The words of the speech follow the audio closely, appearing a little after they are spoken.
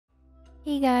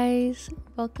Hey guys,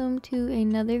 welcome to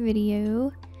another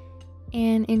video,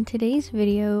 and in today's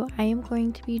video I am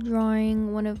going to be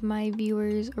drawing one of my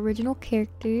viewers' original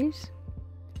characters.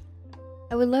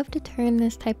 I would love to turn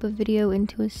this type of video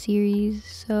into a series,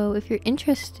 so if you're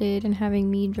interested in having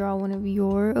me draw one of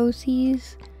your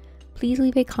OCs, please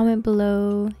leave a comment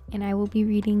below and I will be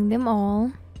reading them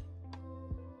all.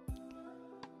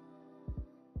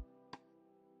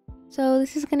 So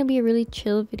this is going to be a really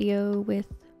chill video with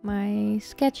my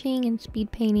sketching and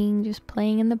speed painting just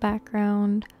playing in the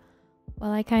background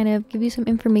while I kind of give you some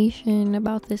information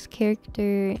about this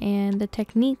character and the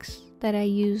techniques that I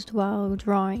used while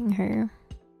drawing her.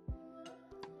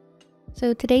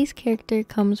 So today's character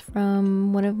comes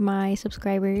from one of my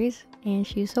subscribers and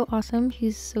she's so awesome,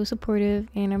 she's so supportive,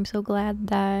 and I'm so glad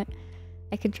that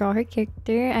I could draw her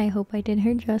character. I hope I did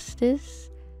her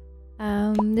justice.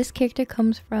 This character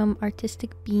comes from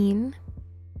Artistic Bean,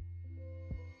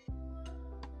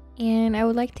 and I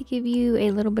would like to give you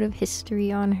a little bit of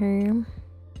history on her.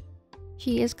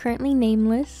 She is currently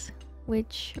nameless,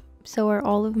 which so are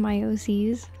all of my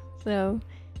OCs, so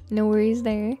no worries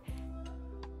there.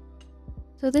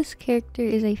 So this character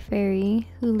is a fairy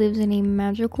who lives in a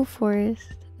magical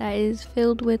forest that is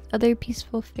filled with other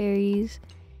peaceful fairies,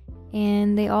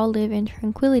 and they all live in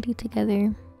tranquility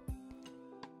together.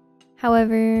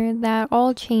 However, that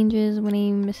all changes when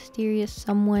a mysterious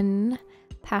someone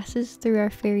passes through our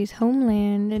fairy's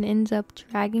homeland and ends up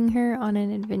dragging her on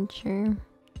an adventure.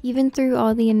 Even through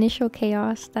all the initial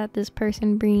chaos that this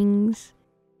person brings,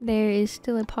 there is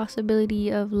still a possibility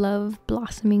of love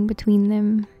blossoming between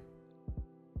them.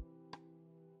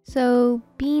 So,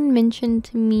 Bean mentioned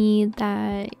to me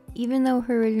that even though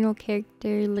her original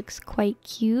character looks quite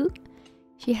cute,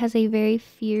 she has a very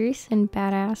fierce and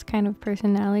badass kind of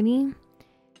personality,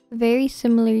 very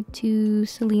similar to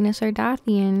Selena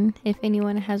Sardathian, if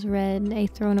anyone has read A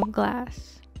Throne of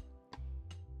Glass.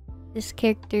 This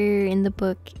character in the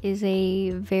book is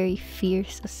a very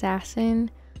fierce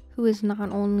assassin who is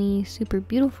not only super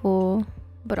beautiful,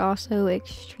 but also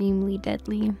extremely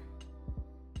deadly.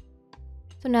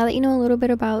 So now that you know a little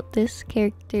bit about this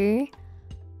character,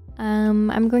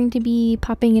 I'm going to be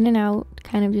popping in and out,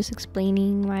 kind of just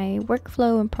explaining my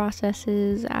workflow and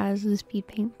processes as the speed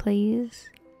paint plays.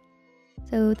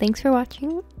 So thanks for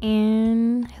watching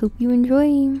and hope you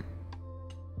enjoy.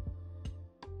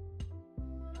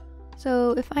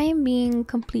 So if I am being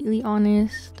completely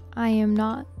honest, I am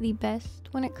not the best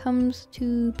when it comes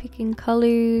to picking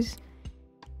colors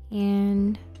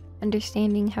and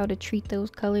understanding how to treat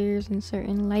those colors in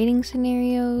certain lighting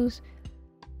scenarios.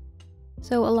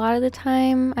 So a lot of the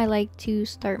time I like to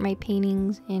start my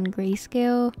paintings in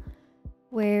grayscale,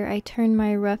 where I turn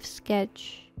my rough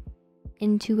sketch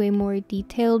into a more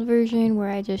detailed version where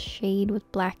I just shade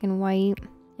with black and white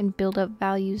and build up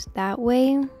values that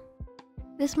way.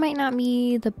 This might not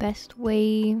be the best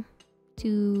way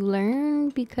to learn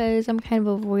because I'm kind of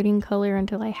avoiding color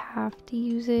until I have to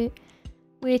use it,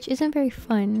 which isn't very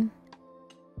fun.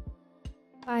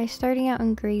 By starting out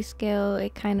in grayscale,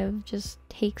 it kind of just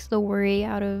takes the worry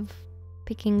out of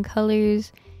picking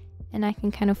colors and I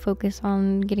can kind of focus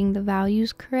on getting the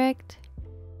values correct.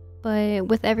 But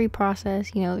with every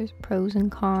process, you know, there's pros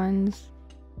and cons.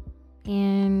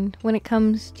 And when it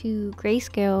comes to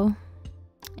grayscale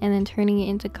and then turning it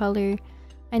into color,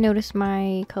 I notice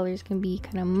my colors can be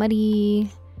kind of muddy,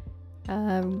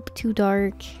 too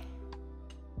dark,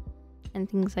 and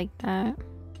things like that.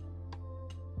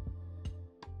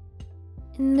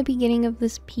 In the beginning of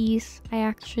this piece, I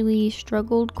actually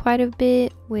struggled quite a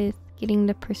bit with getting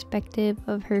the perspective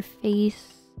of her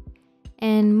face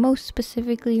and most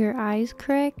specifically her eyes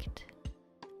correct.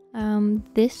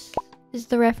 This is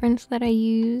the reference that I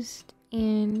used,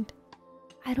 and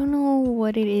I don't know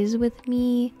what it is with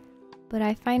me, but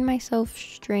I find myself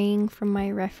straying from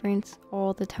my reference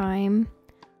all the time.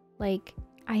 Like,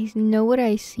 I know what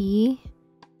I see,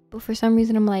 but for some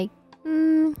reason I'm like,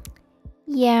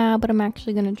 yeah, but I'm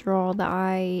actually gonna draw the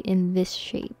eye in this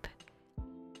shape.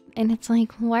 And it's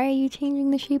like, why are you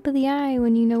changing the shape of the eye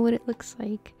when you know what it looks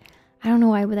like? I don't know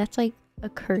why, but that's like a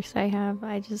curse I have.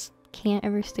 I just can't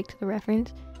ever stick to the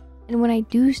reference. And when I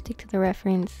do stick to the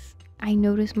reference, I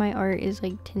notice my art is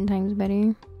like 10 times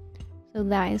better. So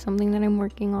that is something that I'm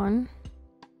working on.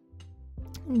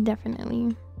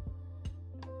 Definitely.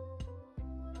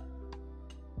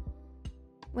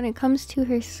 When it comes to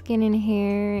her skin and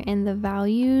hair and the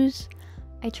values,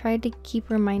 I tried to keep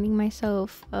reminding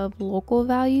myself of local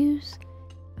values.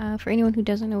 For anyone who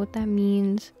doesn't know what that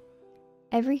means,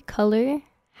 every color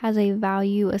has a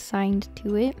value assigned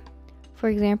to it. For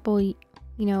example, you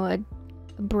know, a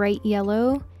bright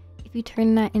yellow, if if you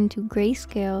turn that into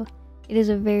grayscale, it is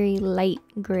a very light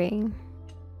gray.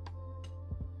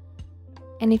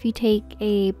 And if you take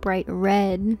a bright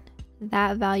red,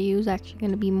 that value is actually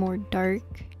going to be more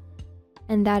dark,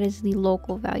 and that is the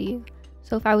local value.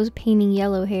 So if I was painting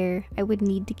yellow hair, I would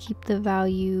need to keep the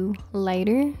value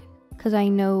lighter because I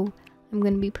know I'm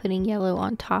going to be putting yellow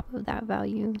on top of that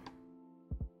value.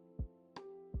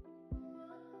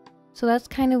 So that's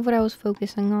kind of what I was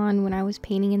focusing on when I was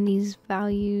painting in these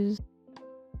values.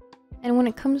 And when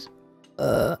it comes,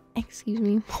 excuse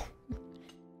me.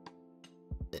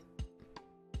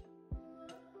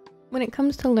 When it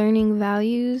comes to learning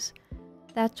values,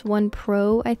 that's one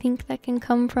pro I think that can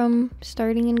come from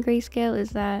starting in grayscale,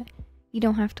 is that you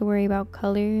don't have to worry about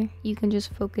color. You can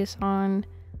just focus on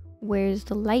where's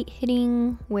the light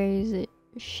hitting, where is it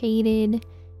shaded.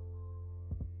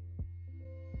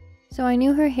 So I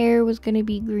knew her hair was going to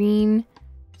be green,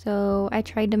 so I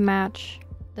tried to match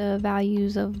the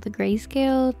values of the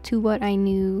grayscale to what I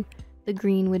knew the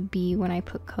green would be when I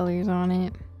put colors on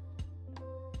it.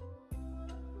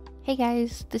 Hey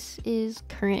guys, this is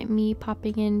current me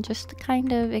popping in just to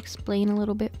kind of explain a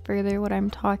little bit further what I'm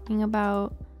talking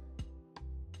about.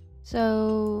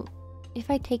 So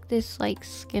if I take this like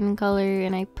skin color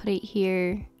and I put it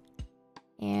here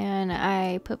and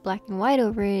I put black and white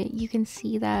over it, you can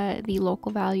see that the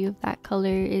local value of that color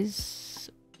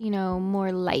is, you know,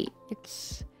 more light.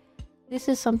 This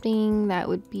is something that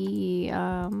would be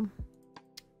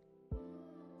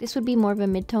this would be more of a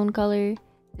mid-tone color.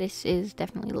 This is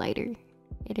definitely lighter.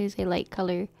 It is a light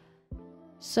color.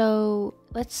 So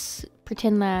let's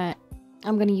pretend that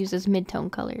I'm gonna use this mid-tone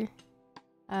color.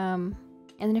 And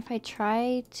then if I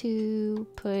try to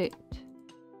put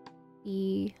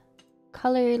the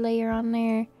color layer on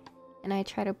there and I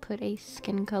try to put a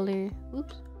skin color,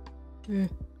 and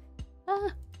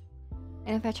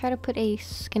if I try to put a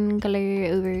skin color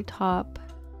over top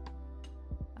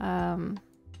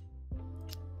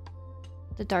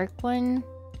the dark one,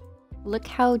 look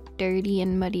how dirty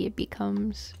and muddy it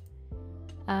becomes.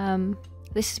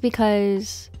 This is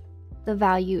because the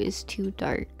value is too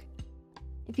dark.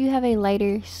 If you have a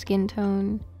lighter skin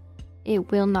tone,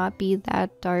 it will not be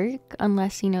that dark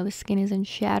unless, you know, the skin is in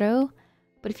shadow.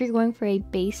 But if you're going for a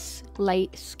base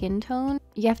light skin tone,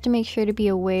 you have to make sure to be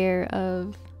aware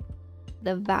of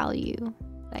the value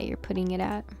that you're putting it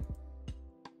at.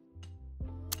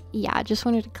 Yeah, I just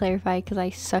wanted to clarify because I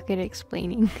suck at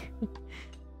explaining.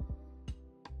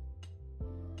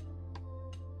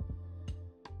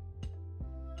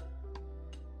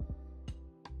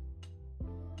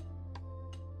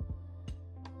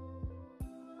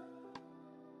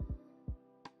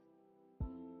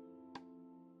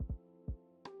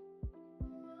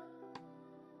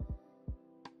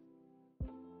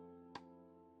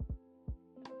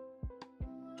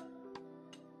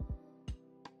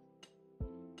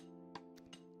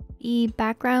 The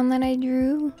background that I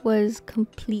drew was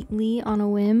completely on a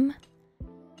whim.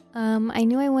 I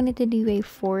knew I wanted to do a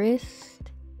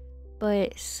forest,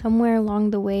 but somewhere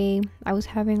along the way, I was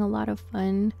having a lot of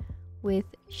fun with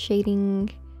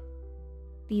shading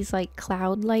these like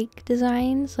cloud-like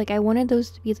designs. Like I wanted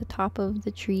those to be the top of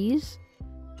the trees,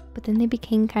 but then they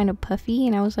became kind of puffy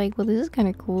and I was like, well, this is kind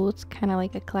of cool. It's kind of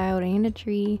like a cloud and a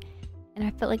tree. And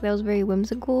I felt like that was very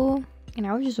whimsical and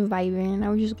I was just vibing. I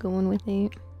was just going with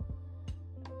it.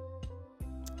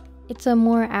 It's a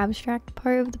more abstract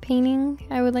part of the painting,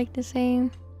 I would like to say.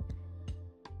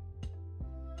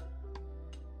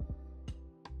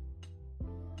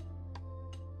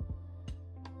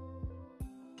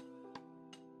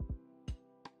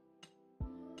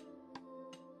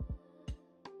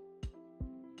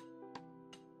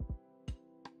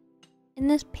 In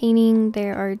this painting,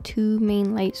 there are two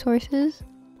main light sources.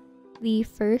 The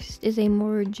first is a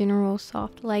more general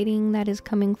soft lighting that is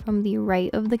coming from the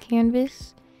right of the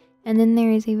canvas. And then there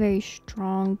is a very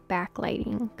strong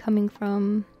backlighting coming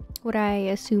from what I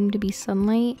assume to be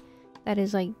sunlight that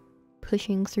is like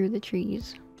pushing through the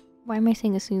trees. Why am I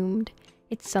saying assumed?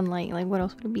 It's sunlight, like what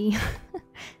else would it be?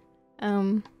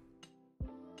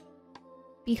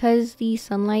 Because the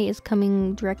sunlight is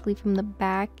coming directly from the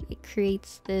back, it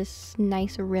creates this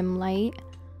nice rim light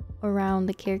around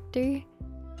the character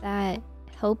that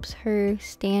helps her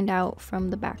stand out from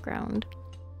the background.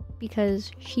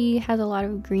 Because she has a lot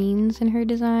of greens in her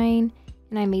design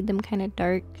and I made them kind of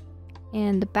dark,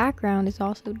 and the background is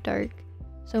also dark,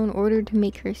 so in order to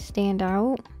make her stand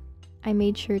out, I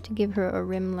made sure to give her a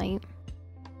rim light.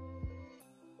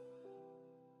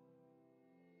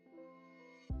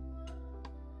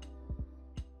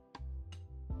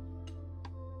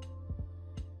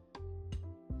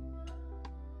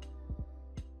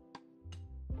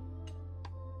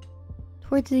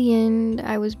 Towards the end,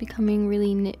 I was becoming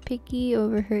really nitpicky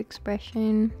over her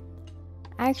expression.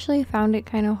 I actually found it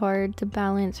kind of hard to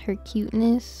balance her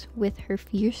cuteness with her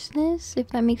fierceness, if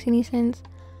that makes any sense.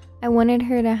 I wanted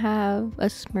her to have a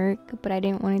smirk, but I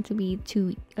didn't want it to be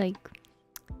too, like,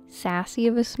 sassy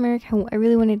of a smirk. I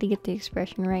really wanted to get the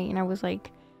expression right, and I was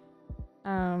like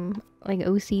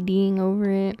OCDing over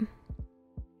it.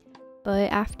 But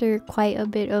after quite a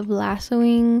bit of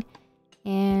lassoing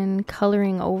and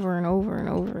coloring over and over and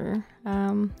over,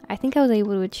 I think I was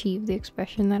able to achieve the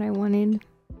expression that I wanted.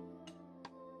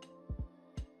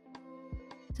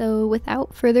 So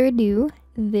without further ado,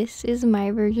 this is my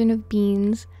version of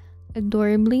Bean's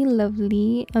adorably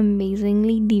lovely,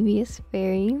 amazingly devious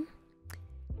fairy.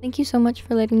 Thank you so much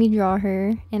for letting me draw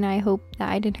her, and I hope that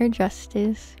I did her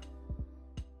justice.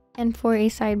 And for a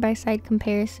side-by-side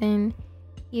comparison,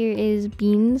 here is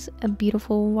Bean's a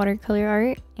beautiful watercolor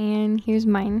art, and here's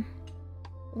mine.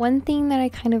 One thing that I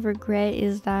kind of regret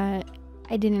is that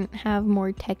I didn't have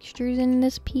more textures in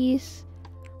this piece.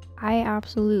 I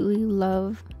absolutely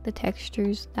love the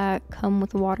textures that come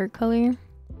with watercolor,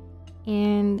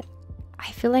 and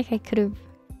I feel like I could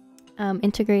have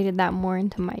integrated that more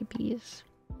into my piece.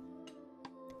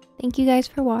 Thank you guys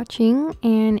for watching,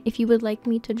 and if you would like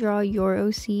me to draw your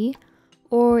OC,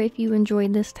 or if you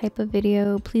enjoyed this type of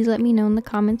video, please let me know in the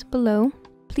comments below.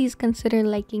 Please consider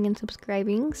liking and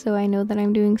subscribing so I know that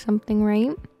I'm doing something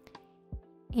right.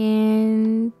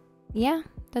 And yeah,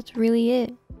 that's really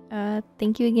it.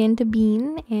 Thank you again to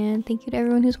Bean, and thank you to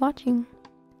everyone who's watching.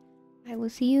 I will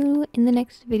see you in the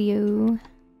next video.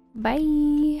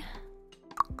 Bye!